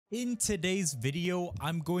In today's video,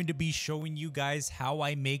 I'm going to be showing you guys how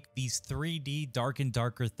I make these 3D dark and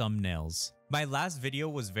darker thumbnails. My last video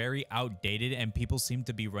was very outdated and people seem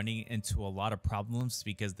to be running into a lot of problems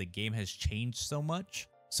because the game has changed so much.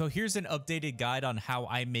 So here's an updated guide on how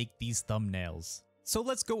I make these thumbnails. So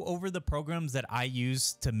let's go over the programs that I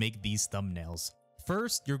use to make these thumbnails.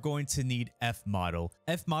 First, you're going to need Fmodel.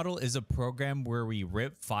 Fmodel is a program where we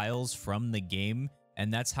rip files from the game,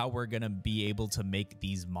 and that's how we're going to be able to make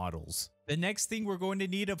these models. The next thing we're going to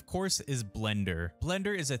need, of course, is Blender.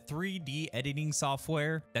 Blender is a 3D editing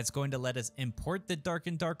software that's going to let us import the dark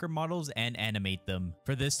and darker models and animate them.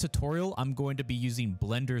 For this tutorial, I'm going to be using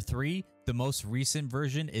Blender 3. The most recent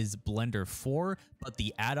version is Blender 4, but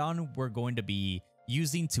the add-on we're going to be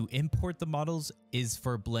using to import the models is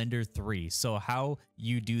for Blender 3. So how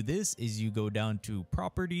you do this is you go down to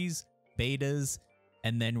Properties, Betas,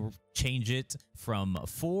 and then change it from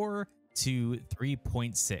 4 to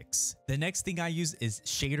 3.6. The next thing I use is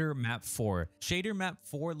Shader Map 4. Shader Map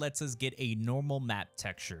 4 lets us get a normal map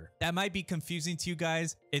texture. That might be confusing to you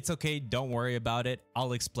guys. It's okay, don't worry about it.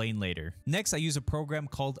 I'll explain later. Next, I use a program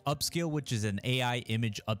called Upscale, which is an AI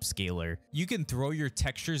image upscaler. You can throw your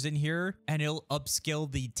textures in here and it'll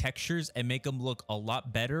upscale the textures and make them look a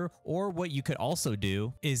lot better. Or what you could also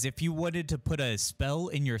do is if you wanted to put a spell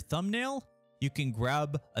in your thumbnail, you can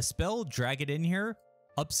grab a spell, drag it in here,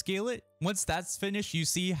 upscale it. Once that's finished, you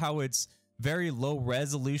see how it's very low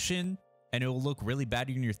resolution and it will look really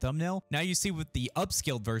bad in your thumbnail. Now you see with the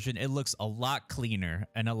upscaled version, it looks a lot cleaner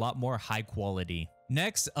and a lot more high quality.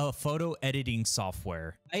 Next, a photo editing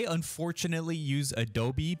software. I unfortunately use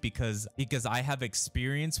Adobe because I have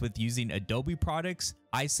experience with using Adobe products.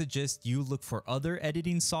 I suggest you look for other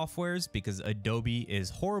editing softwares because Adobe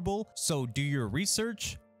is horrible. So do your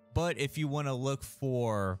research. But if you want to look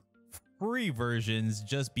for free versions,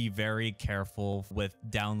 just be very careful with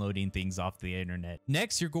downloading things off the internet.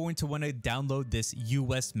 Next, you're going to want to download this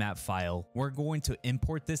US map file. We're going to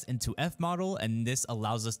import this into Fmodel, and this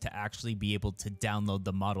allows us to actually be able to download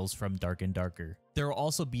the models from Dark and Darker. There will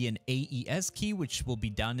also be an AES key, which will be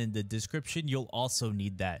down in the description. You'll also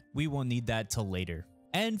need that. We won't need that till later.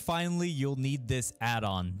 And finally, you'll need this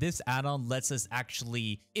add-on. This add-on lets us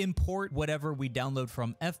actually import whatever we download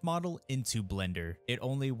from Fmodel into Blender. It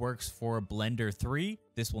only works for Blender 3.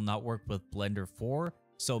 This will not work with Blender 4,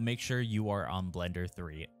 so make sure you are on Blender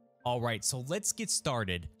 3. All right, so let's get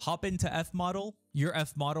started. Hop into Fmodel. Your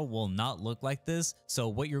Fmodel will not look like this, so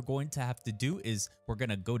what you're going to have to do is we're going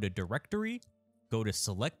to go to Directory, go to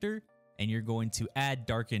Selector, and you're going to add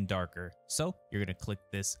Dark and Darker. So you're going to click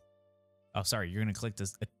this. Oh, sorry, you're going to click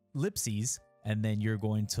this ellipses, and then you're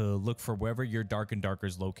going to look for wherever your Dark and Darker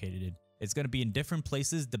is located in. It's going to be in different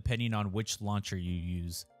places depending on which launcher you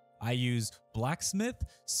use. I use Blacksmith,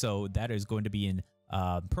 so that is going to be in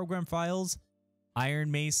Program Files,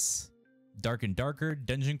 Iron Mace, Dark and Darker,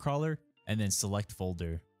 Dungeon Crawler, and then Select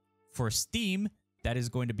Folder. For Steam, that is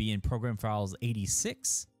going to be in Program Files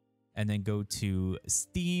 86, and then go to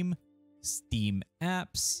Steam, Steam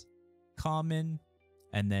Apps, Common,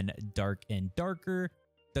 and then Dark and Darker,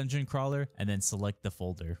 Dungeon Crawler, and then select the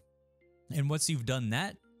folder. And once you've done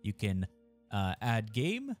that, you can add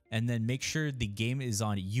game, and then make sure the game is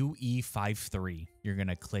on UE53. You're going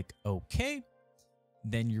to click OK.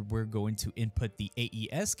 Then we're going to input the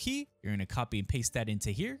AES key. You're going to copy and paste that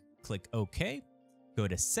into here. Click OK. Go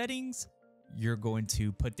to Settings. You're going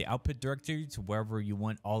to put the output directory to wherever you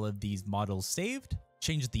want all of these models saved.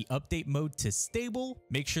 Change the update mode to stable.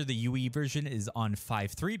 Make sure the UE version is on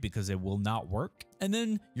 5.3 because it will not work. And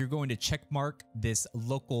then you're going to check mark this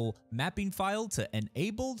local mapping file to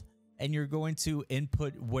enabled, and you're going to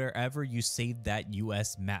input wherever you saved that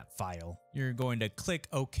US map file. You're going to click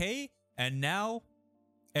OK, and now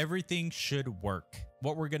everything should work.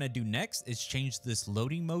 What we're going to do next is change this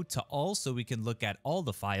loading mode to all so we can look at all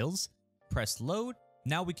the files. Press load.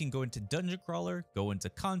 Now we can go into Dungeon Crawler, go into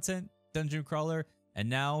Content, Dungeon Crawler, and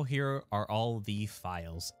now here are all the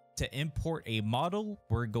files. To import a model,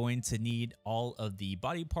 we're going to need all of the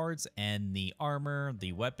body parts and the armor,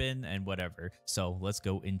 the weapon, and whatever. So let's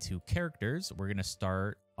go into characters. We're going to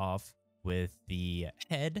start off with the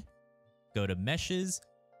head. Go to meshes,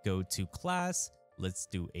 go to class. Let's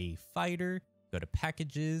do a fighter. Go to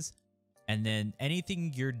packages. And then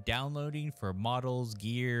anything you're downloading for models,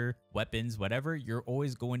 gear, weapons, whatever, you're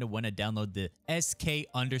always going to want to download the SK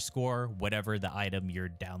underscore whatever the item you're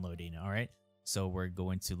downloading. All right. So we're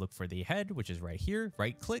going to look for the head, which is right here.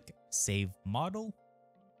 Right click, save model.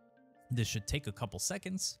 This should take a couple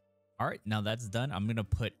seconds. All right, now that's done. I'm gonna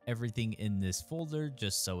put everything in this folder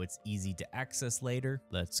just so it's easy to access later.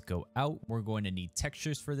 Let's go out. We're going to need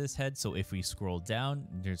textures for this head. So if we scroll down,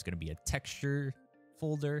 there's gonna be a texture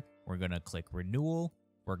folder. We're gonna click renewal.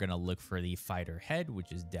 We're gonna look for the fighter head,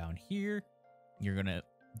 which is down here. You're gonna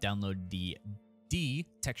download the D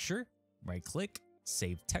texture, right click,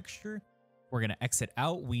 save texture. We're gonna exit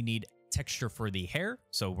out. We need texture for the hair.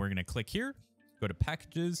 So we're gonna click here, go to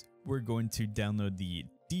packages. We're going to download the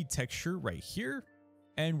D texture right here.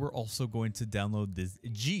 And we're also going to download this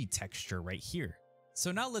G texture right here.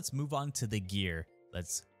 So now let's move on to the gear.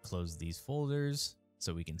 Let's close these folders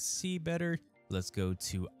so we can see better. Let's go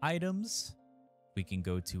to items. We can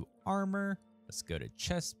go to armor. Let's go to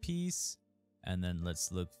chest piece. And then let's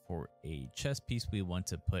look for a chest piece we want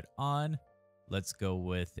to put on. Let's go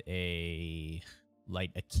with a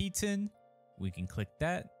light Akitan. We can click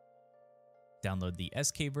that. Download the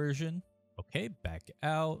SK version. Okay, back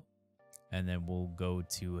out. And then we'll go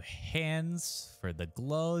to hands for the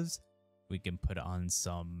gloves. We can put on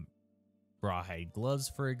some rawhide gloves,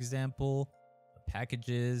 for example.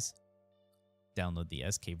 Packages. Download the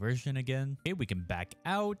SK version again. Okay, we can back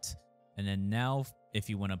out. And then now, if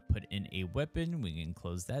you want to put in a weapon, we can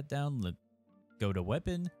close that down. Go to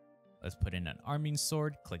weapon. Let's put in an arming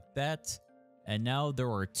sword. Click that. And now there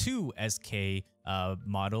are two SK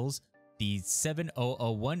models. The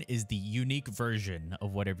 7001 is the unique version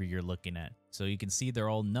of whatever you're looking at. So you can see they're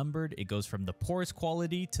all numbered. It goes from the poorest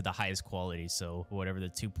quality to the highest quality. So whatever the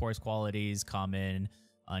two poorest qualities, common,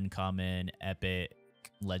 uncommon, epic,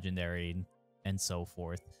 legendary, and so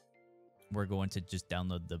forth. We're going to just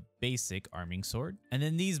download the basic arming sword. And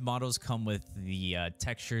then these models come with the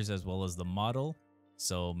textures as well as the model.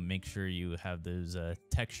 So make sure you have those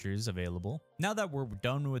textures available. Now that we're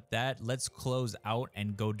done with that, let's close out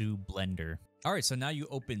and go to Blender. All right, so now you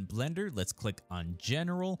open Blender. Let's click on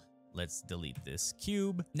General. Let's delete this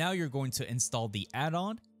cube. Now you're going to install the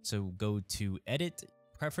add-on. So go to Edit,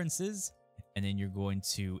 Preferences, and then you're going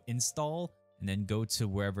to Install, and then go to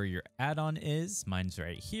wherever your add-on is. Mine's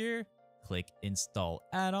right here. Click Install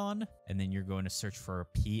Add-on, and then you're going to search for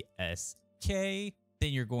PSK.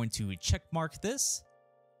 Then you're going to check mark this.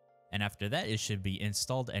 And after that, it should be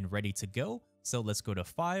installed and ready to go. So let's go to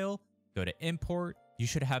File, go to Import. You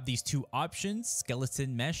should have these two options,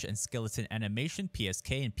 Skeleton Mesh and Skeleton Animation,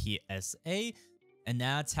 PSK and PSA. And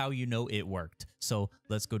that's how you know it worked. So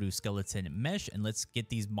let's go to Skeleton Mesh and let's get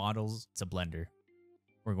these models to Blender.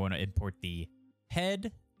 We're going to import the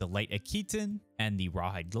head, the light Akitan, and the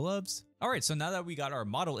rawhide gloves. All right, so now that we got our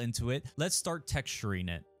model into it, let's start texturing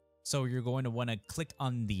it. So you're going to want to click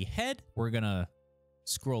on the head. We're going to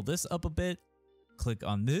scroll this up a bit, click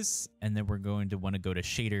on this, and then we're going to want to go to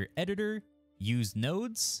Shader Editor, use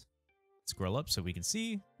nodes, scroll up so we can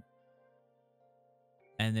see.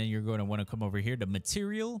 And then you're going to want to come over here to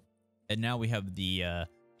Material. And now we have the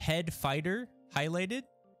head fighter highlighted.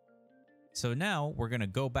 So now we're going to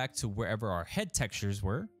go back to wherever our head textures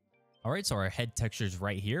were. All right, so our head texture's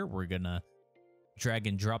right here. We're going to drag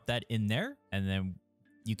and drop that in there. And then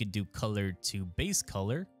you can do color to base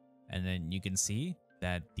color. And then you can see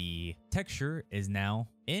that the texture is now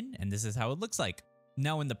in, and this is how it looks like.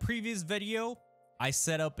 Now in the previous video, I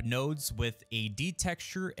set up nodes with a D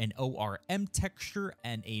texture, an ORM texture,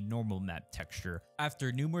 and a normal map texture.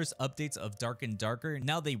 After numerous updates of Dark and Darker,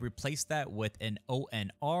 now they replaced that with an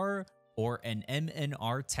ONR or an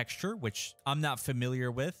MNR texture, which I'm not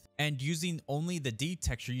familiar with. And using only the D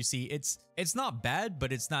texture, you see it's not bad,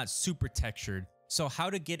 but it's not super textured. So how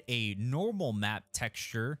to get a normal map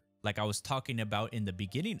texture, like I was talking about in the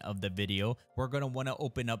beginning of the video, we're going to want to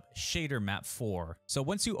open up Shader Map 4. So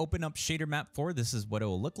once you open up Shader Map 4, this is what it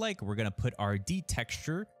will look like. We're going to put our D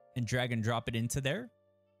texture and drag and drop it into there.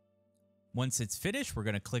 Once it's finished, we're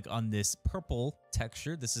going to click on this purple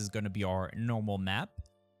texture. This is going to be our normal map.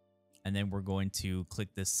 And then we're going to click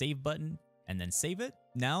the save button and then save it.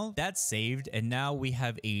 Now that's saved. And now we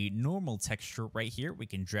have a normal texture right here. We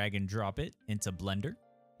can drag and drop it into Blender.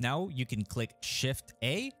 Now you can click Shift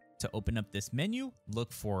A to open up this menu,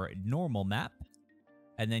 look for normal map,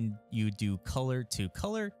 and then you do color to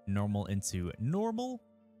color, normal into normal.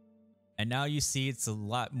 And now you see it's a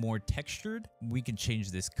lot more textured. We can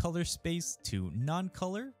change this color space to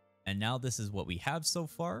non-color. And now this is what we have so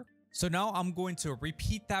far. So now I'm going to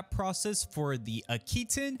repeat that process for the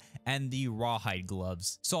Akitan and the rawhide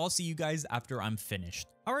gloves. So I'll see you guys after I'm finished.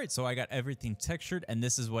 All right, so I got everything textured and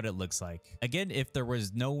this is what it looks like. Again, if there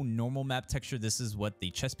was no normal map texture, this is what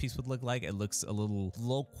the chess piece would look like. It looks a little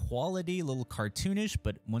low quality, a little cartoonish,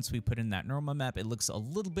 but once we put in that normal map, it looks a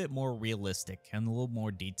little bit more realistic and a little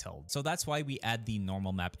more detailed. So that's why we add the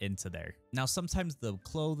normal map into there. Now, sometimes the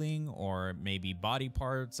clothing or maybe body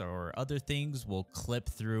parts or other things will clip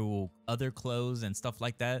through other clothes and stuff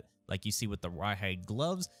like that, like you see with the rawhide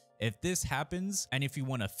gloves. If this happens and if you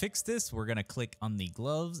want to fix this, we're going to click on the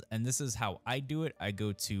gloves, and this is how I do it. I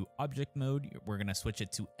go to object mode. We're going to switch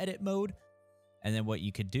it to edit mode. And then what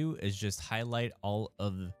you could do is just highlight all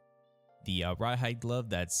of the rawhide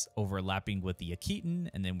glove that's overlapping with the Akitan,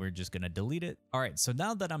 and then we're just going to delete it. All right, so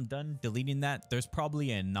now that I'm done deleting that, there's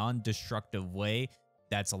probably a non-destructive way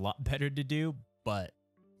that's a lot better to do, but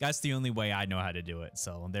that's the only way I know how to do it.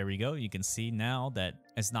 So there we go. You can see now that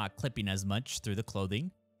it's not clipping as much through the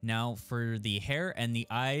clothing. Now for the hair and the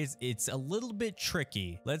eyes, it's a little bit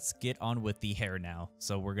tricky. Let's get on with the hair now.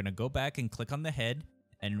 So we're going to go back and click on the head.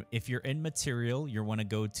 And if you're in material, you want to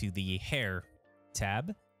go to the hair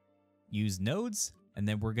tab, use nodes, and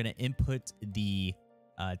then we're going to input the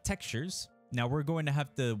textures. Now we're going to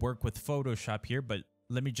have to work with Photoshop here, but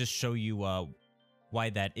let me just show you why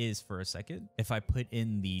that is for a second. If I put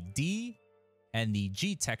in the D and the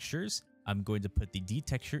G textures, I'm going to put the D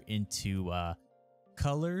texture into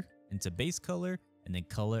color, into base color, and then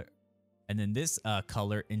color, and then this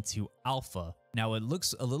color into alpha. Now it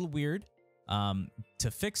looks a little weird. To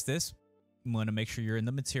fix this, you want to make sure you're in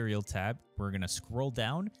the material tab. We're going to scroll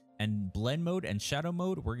down, and blend mode and shadow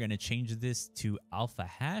mode, we're going to change this to alpha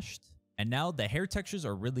hashed. And now the hair textures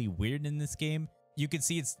are really weird in this game. You can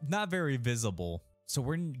see it's not very visible. So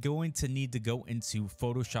we're going to need to go into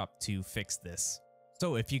Photoshop to fix this.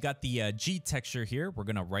 So if you got the G texture here, we're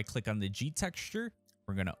going to right click on the G texture.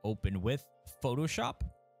 We're going to open with Photoshop.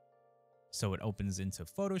 So it opens into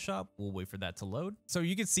Photoshop. We'll wait for that to load. So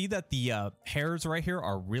you can see that the hairs right here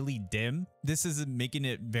are really dim. This is making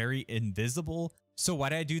it very invisible. So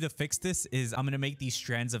what I do to fix this is I'm going to make these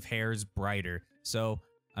strands of hairs brighter. So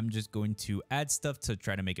I'm just going to add stuff to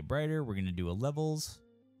try to make it brighter. We're going to do a levels.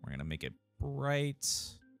 We're going to make it bright.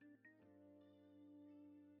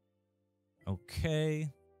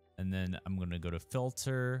 Okay. And then I'm going to go to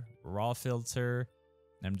filter, raw filter.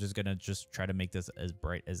 I'm just going to try to make this as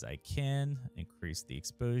bright as I can. Increase the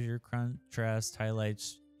exposure, contrast,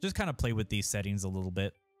 highlights. Just kind of play with these settings a little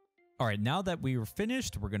bit. All right, now that we were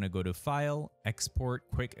finished, we're going to go to File, Export,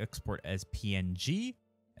 Quick Export as PNG.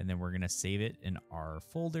 And then we're going to save it in our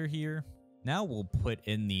folder here. Now we'll put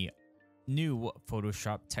in the new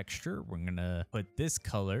Photoshop texture. We're going to put this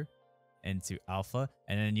color into alpha.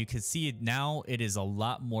 And then you can see it now. It is a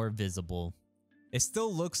lot more visible. It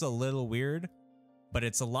still looks a little weird, but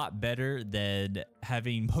it's a lot better than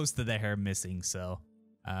having most of the hair missing. So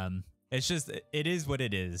it's just, it is what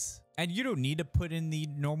it is. And you don't need to put in the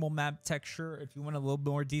normal map texture. If you want a little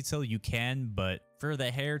more detail, you can. But for the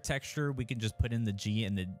hair texture, we can just put in the G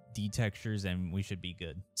and the D textures and we should be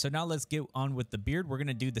good. So now let's get on with the beard. We're going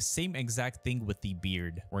to do the same exact thing with the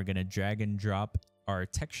beard. We're going to drag and drop our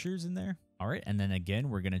textures in there. All right. And then again,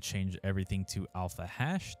 we're going to change everything to alpha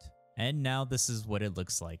hashed. And now this is what it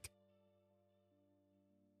looks like.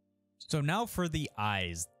 So now for the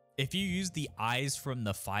eyes. If you use the eyes from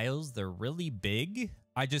the files, they're really big.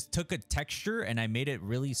 I just took a texture and I made it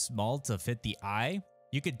really small to fit the eye.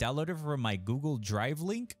 You could download it from my Google Drive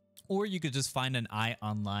link, or you could just find an eye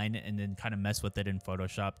online and then kind of mess with it in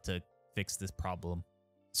Photoshop to fix this problem.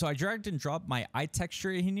 So I dragged and dropped my eye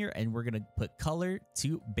texture in here, and we're going to put color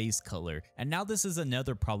to base color. And now this is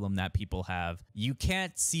another problem that people have. You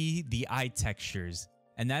can't see the eye textures.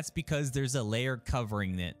 And that's because there's a layer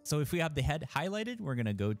covering it. So if we have the head highlighted, we're going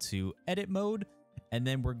to go to edit mode, and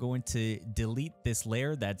then we're going to delete this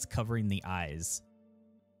layer that's covering the eyes.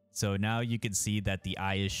 So now you can see that the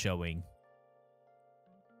eye is showing.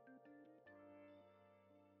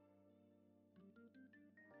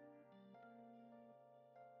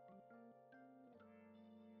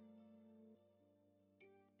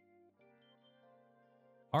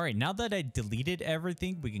 All right, now that I deleted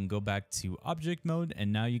everything, we can go back to object mode,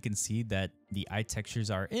 and now you can see that the eye textures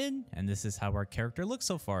are in, and this is how our character looks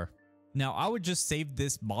so far. Now, I would just save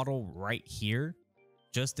this model right here,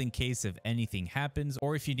 just in case if anything happens,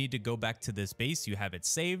 or if you need to go back to this base, you have it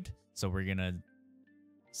saved. So we're gonna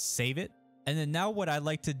save it. And then now what I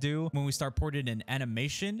like to do when we start porting an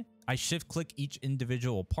animation, I shift click each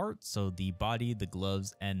individual part. So the body, the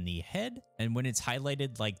gloves, and the head. And when it's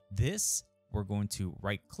highlighted like this, we're going to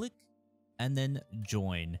right click and then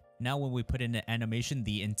join. Now when we put in an animation,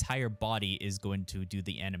 the entire body is going to do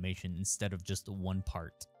the animation instead of just one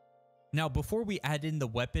part. Now, before we add in the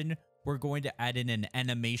weapon, we're going to add in an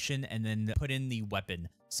animation and then put in the weapon.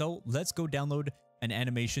 So let's go download an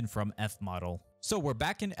animation from Fmodel. So we're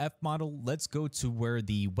back in Fmodel. Let's go to where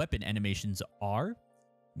the weapon animations are.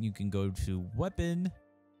 You can go to weapon.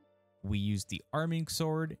 We use the arming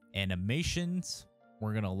sword animations.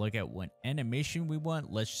 We're going to look at what animation we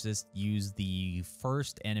want. Let's just use the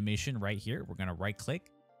first animation right here. We're going to right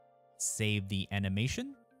click, save the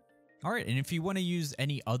animation. All right. And if you want to use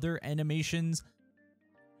any other animations,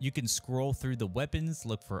 you can scroll through the weapons,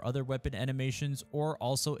 look for other weapon animations, or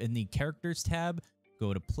also in the characters tab,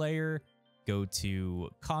 go to player, go to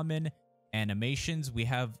common animations. We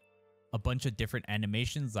have a bunch of different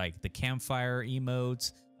animations like the campfire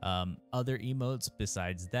emotes, other emotes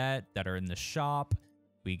besides that are in the shop.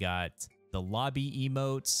 We got the lobby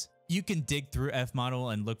emotes. You can dig through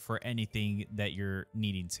Fmodel and look for anything that you're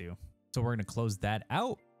needing to. So we're going to close that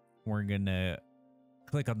out. We're going to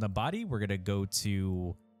click on the body. We're going to go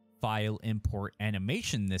to file, import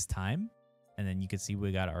animation this time. And then you can see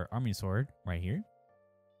we got our arming sword right here.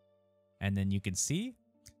 And then you can see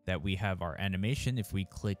that we have our animation. If we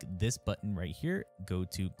click this button right here, go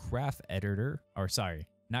to graph editor, or sorry,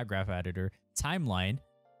 not graph editor, timeline.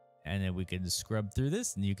 And then we can scrub through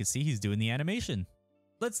this and you can see he's doing the animation.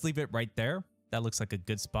 Let's leave it right there. That looks like a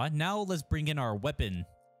good spot. Now let's bring in our weapon.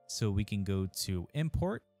 So we can go to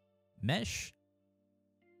import, mesh.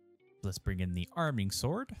 Let's bring in the arming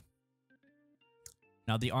sword.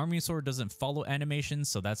 Now the arming sword doesn't follow animation,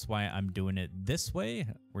 so that's why I'm doing it this way.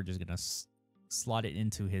 We're just gonna slot it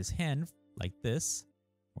into his hand like this.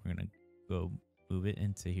 We're gonna go move it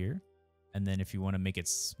into here. And then if you want to make it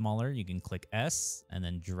smaller, you can click S and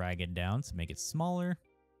then drag it down to make it smaller.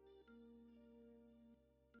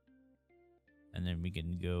 And then we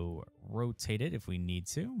can go rotate it if we need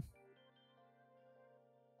to.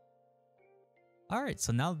 All right,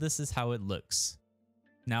 so now this is how it looks.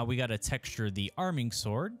 Now we got to texture the arming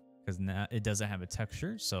sword because now it doesn't have a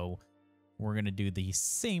texture. So we're going to do the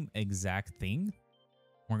same exact thing.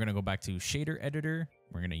 We're going to go back to shader editor.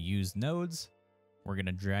 We're going to use nodes. We're going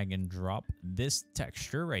to drag and drop this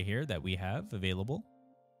texture right here that we have available.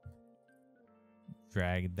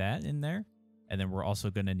 Drag that in there. And then we're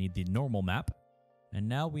also going to need the normal map. And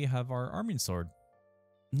now we have our arming sword.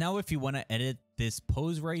 Now, if you want to edit this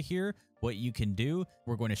pose right here, what you can do,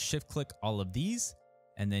 we're going to shift click all of these.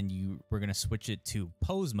 And then we're going to switch it to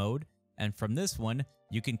pose mode. And from this one,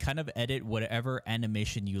 you can kind of edit whatever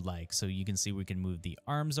animation you like. So you can see we can move the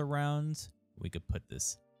arms around. We could put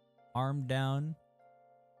this arm down.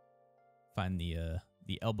 Find the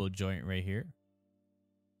elbow joint right here.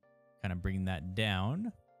 Kind of bring that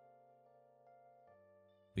down.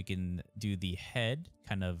 We can do the head,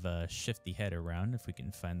 kind of shift the head around if we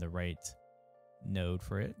can find the right node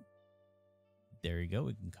for it. There you go.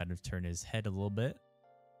 We can kind of turn his head a little bit.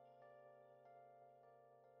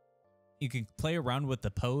 You can play around with the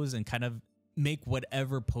pose and kind of make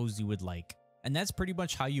whatever pose you would like. And that's pretty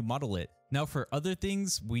much how you model it. Now for other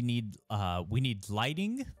things, we need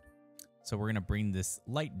lighting. So we're going to bring this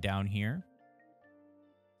light down here.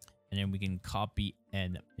 And then we can copy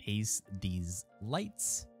and paste these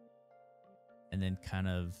lights. And then kind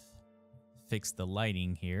of fix the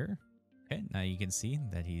lighting here. Okay, now you can see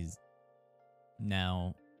that he's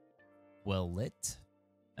now well lit.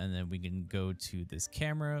 And then we can go to this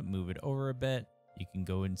camera, move it over a bit. You can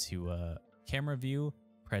go into camera view,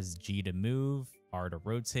 press G to move, R to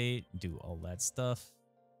rotate, do all that stuff.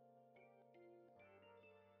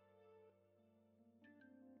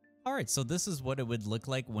 All right, so this is what it would look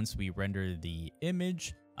like once we render the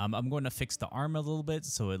image. I'm going to fix the arm a little bit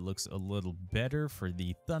so it looks a little better for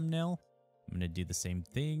the thumbnail. I'm going to do the same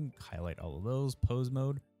thing, highlight all of those, pose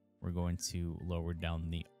mode. We're going to lower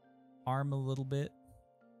down the arm a little bit.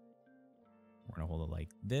 We're going to hold it like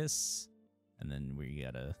this. And then we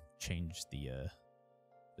got to change the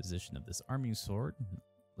position of this arming sword.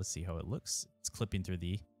 Let's see how it looks. It's clipping through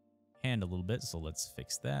the hand a little bit, so let's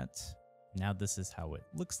fix that. Now this is how it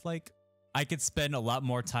looks like. I could spend a lot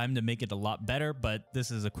more time to make it a lot better, but this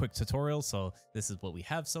is a quick tutorial, so this is what we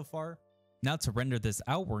have so far. Now to render this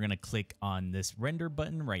out, we're going to click on this render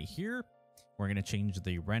button right here. We're going to change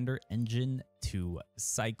the render engine to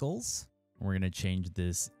cycles. We're going to change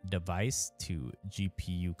this device to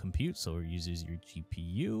GPU compute, so it uses your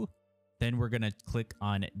GPU. Then we're going to click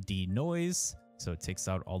on denoise, so it takes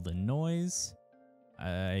out all the noise.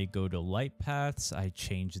 I go to light paths. I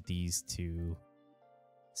change these to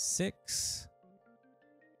 6.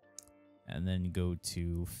 And then go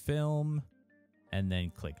to film. And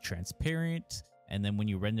then click transparent. And then when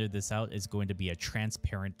you render this out, it's going to be a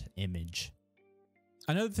transparent image.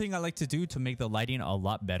 Another thing I like to do to make the lighting a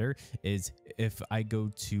lot better is if I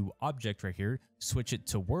go to object right here, switch it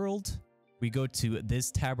to world. We go to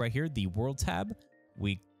this tab right here, the world tab.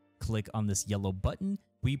 We click on this yellow button.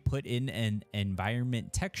 We put in an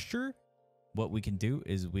environment texture. What we can do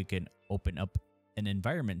is we can open up an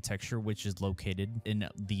environment texture, which is located in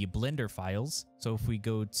the Blender files. So if we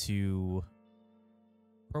go to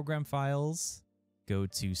program files, go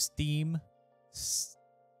to Steam,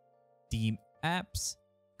 Steam apps,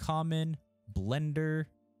 common, Blender.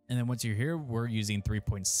 And then once you're here, we're using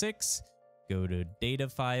 3.6. Go to data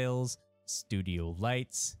files, studio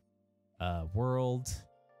lights, world.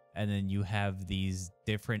 And then you have these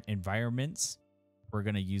different environments. We're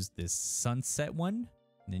going to use this sunset one.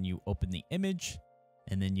 And then you open the image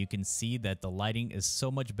and then you can see that the lighting is so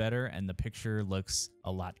much better and the picture looks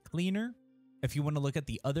a lot cleaner. If you want to look at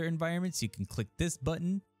the other environments, you can click this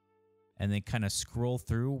button and then kind of scroll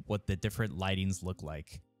through what the different lightings look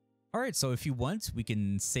like. All right, so if you want, we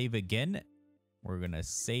can save again. We're going to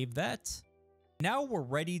save that. Now we're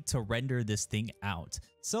ready to render this thing out.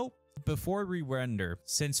 So before we render,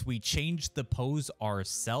 since we changed the pose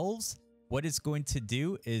ourselves, what it's going to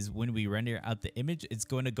do is when we render out the image, it's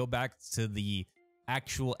going to go back to the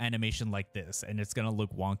actual animation like this, and it's going to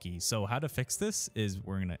look wonky. So how to fix this is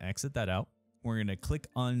we're going to exit that out. We're going to click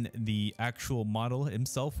on the actual model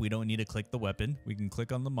himself. We don't need to click the weapon. We can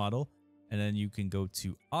click on the model, and then you can go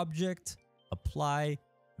to Object, Apply,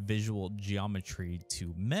 Visual Geometry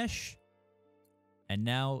to Mesh. And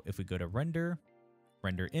now if we go to Render,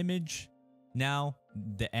 Render Image, now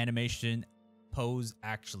the animation pose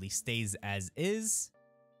actually stays as is,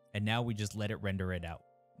 and now we just let it render it out.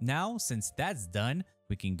 Now, since that's done,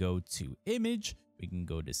 we can go to Image, we can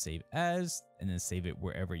go to Save As, and then save it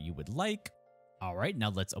wherever you would like. All right, now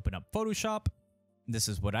let's open up Photoshop. This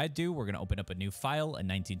is what I do. We're going to open up a new file, a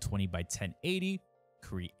 1920 by 1080,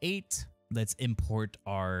 create. Let's import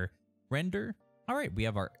our render. All right, we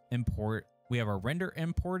have our render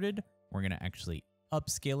imported. We're going to actually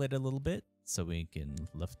upscale it a little bit so we can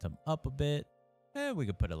lift him up a bit. And we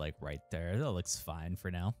could put it like right there. That looks fine for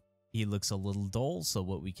now. He looks a little dull, so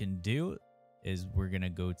what we can do is we're going to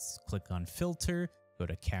go click on filter, go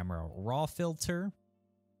to camera raw filter,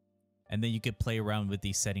 and then you could play around with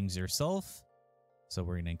these settings yourself. So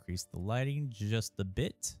we're going to increase the lighting just a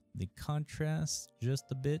bit, the contrast just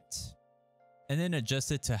a bit, and then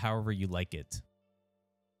adjust it to however you like it.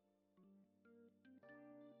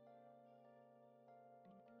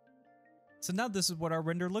 So now this is what our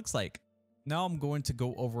render looks like. Now I'm going to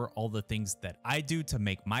go over all the things that I do to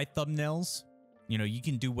make my thumbnails. You know, you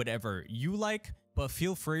can do whatever you like, but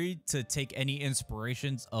feel free to take any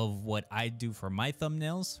inspirations of what I do for my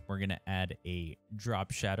thumbnails. We're going to add a drop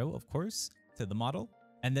shadow, of course, to the model.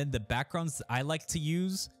 And then the backgrounds that I like to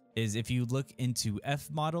use is if you look into F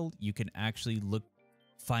model, you can actually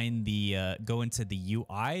find the, go into the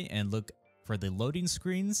UI and look for the loading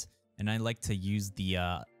screens. And I like to use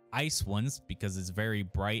the ice ones because it's very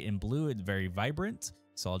bright and blue. It's very vibrant.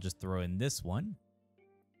 So I'll just throw in this one.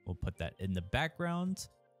 We'll put that in the background.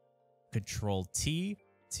 Control T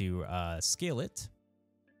to scale it.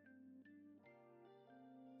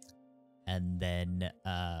 And then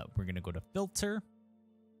we're going to go to filter.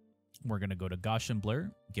 We're going to go to Gaussian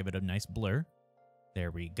blur, give it a nice blur.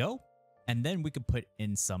 There we go. And then we could put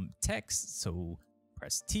in some text. So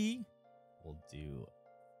press T. We'll do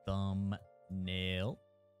thumbnail.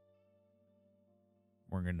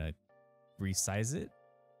 We're going to resize it.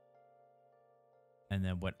 And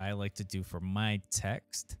then what I like to do for my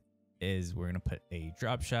text is we're going to put a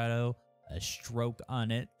drop shadow, a stroke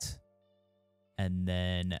on it. And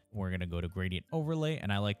then we're going to go to gradient overlay.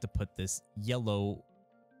 And I like to put this yellow.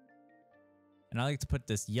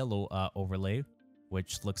 Overlay,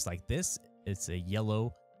 which looks like this. It's a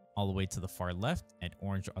yellow all the way to the far left and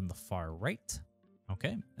orange on the far right.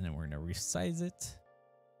 Okay. And then we're going to resize it.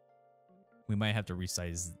 We might have to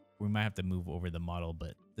resize. We might have to move over the model,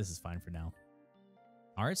 but this is fine for now.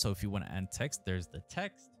 All right. So if you want to add text, there's the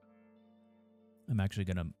text. I'm actually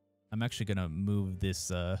gonna move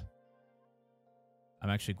this. I'm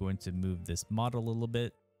actually going to move this model a little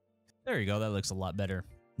bit. There you go. That looks a lot better.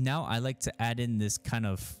 Now I like to add in this kind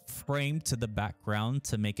of frame to the background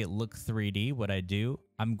to make it look 3D. What I do,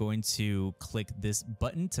 I'm going to click this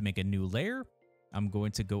button to make a new layer. I'm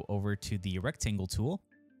going to go over to the rectangle tool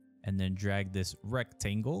and then drag this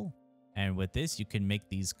rectangle. And with this, you can make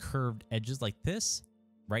these curved edges like this.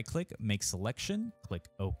 Right click, make selection, click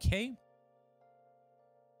OK.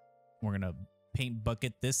 We're going to paint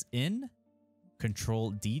bucket this in.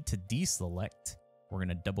 Control D to deselect. We're going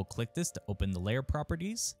to double click this to open the layer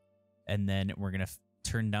properties. And then we're going to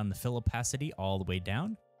turn down the fill opacity all the way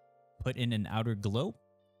down, put in an outer glow,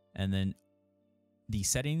 and then the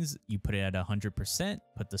settings, you put it at 100%,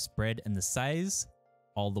 put the spread and the size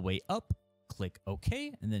all the way up, click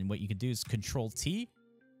OK, and then what you can do is Control T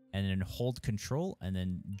and then hold Control and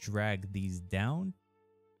then drag these down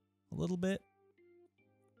a little bit,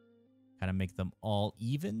 kind of make them all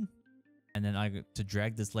even. And then I get to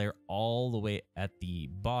drag this layer all the way at the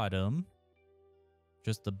bottom,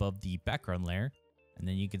 just above the background layer. And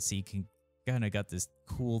then you can see you can kind of got this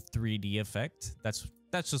cool 3D effect. That's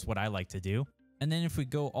just what I like to do. And then if we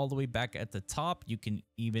go all the way back at the top, you can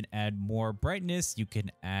even add more brightness. You can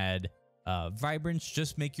add vibrance,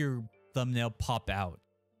 just make your thumbnail pop out.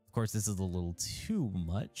 Of course, this is a little too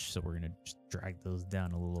much, so we're going to just drag those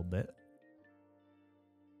down a little bit.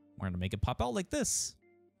 We're going to make it pop out like this.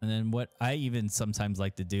 And then what I even sometimes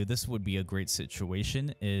like to do, this would be a great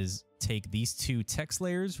situation, is take these two text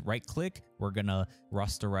layers, right click, we're going to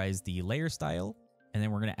rasterize the layer style, and then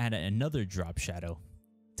we're going to add another drop shadow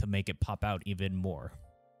to make it pop out even more.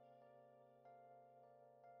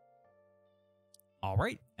 All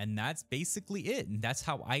right, and that's basically it. And that's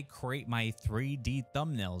how I create my 3D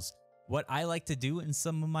thumbnails. What I like to do in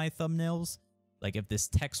some of my thumbnails, like if this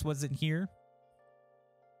text wasn't here,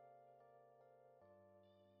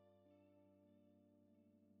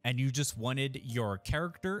 and you just wanted your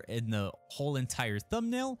character in the whole entire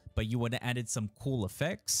thumbnail, but you want to added some cool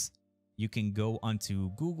effects, you can go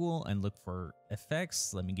onto Google and look for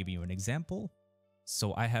effects. Let me give you an example.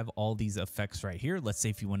 So I have all these effects right here. Let's say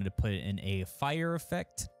if you wanted to put in a fire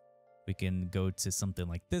effect, we can go to something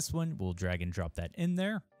like this one. We'll drag and drop that in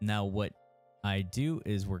there. Now what I do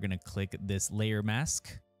is we're going to click this layer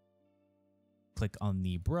mask, click on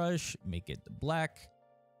the brush, make it black,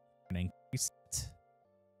 and increase it.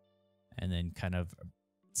 And then kind of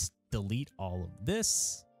delete all of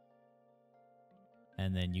this.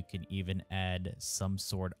 And then you can even add some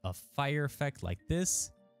sort of fire effect like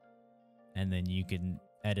this. And then you can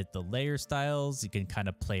edit the layer styles. You can kind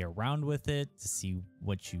of play around with it to see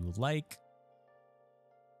what you like.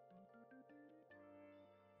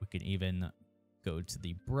 We can even go to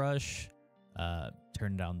the brush,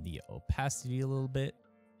 turn down the opacity a little bit,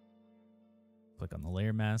 click on the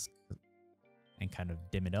layer mask, and kind of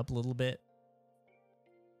dim it up a little bit,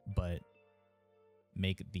 but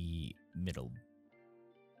make the middle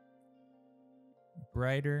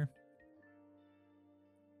brighter.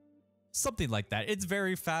 Something like that. It's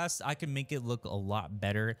very fast. I can make it look a lot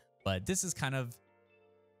better, but this is kind of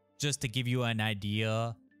just to give you an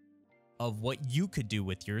idea of what you could do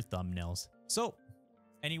with your thumbnails. So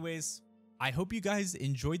anyways, I hope you guys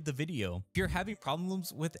enjoyed the video. If you're having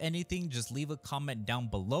problems with anything, just leave a comment down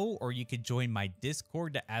below, or you could join my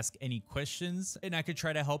Discord to ask any questions and I could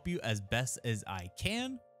try to help you as best as I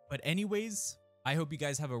can. But anyways, I hope you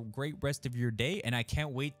guys have a great rest of your day and I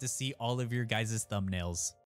can't wait to see all of your guys' thumbnails.